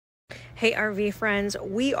Hey RV friends,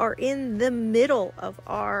 we are in the middle of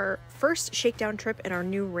our first shakedown trip in our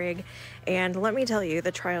new rig, and let me tell you,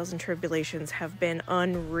 the trials and tribulations have been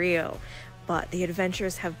unreal, but the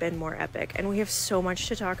adventures have been more epic, and we have so much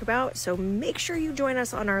to talk about. So make sure you join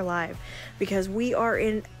us on our live, because we are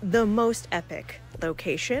in the most epic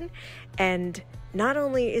location. And not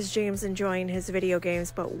only is James enjoying his video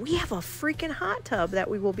games, but we have a freaking hot tub that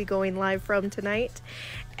we will be going live from tonight.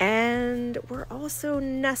 And we're also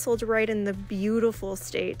nestled right in the beautiful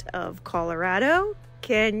state of Colorado.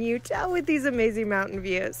 Can you tell, with these amazing mountain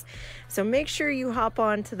views? So make sure you hop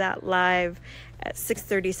on to that live at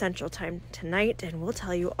 6:30 Central Time tonight, and we'll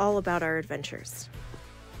tell you all about our adventures.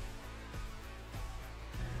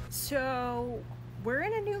 So we're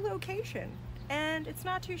in a new location, and it's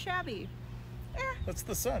not too shabby. That's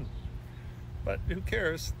the sun, but who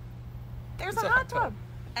cares? There's a hot tub,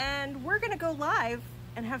 and we're gonna go live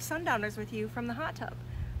and have sundowners with you from the hot tub.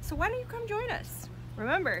 So why don't you come join us?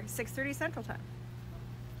 Remember, 6:30 Central Time.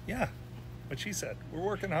 Yeah, what she said. We're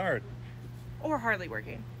working hard. Or hardly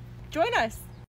working. Join us.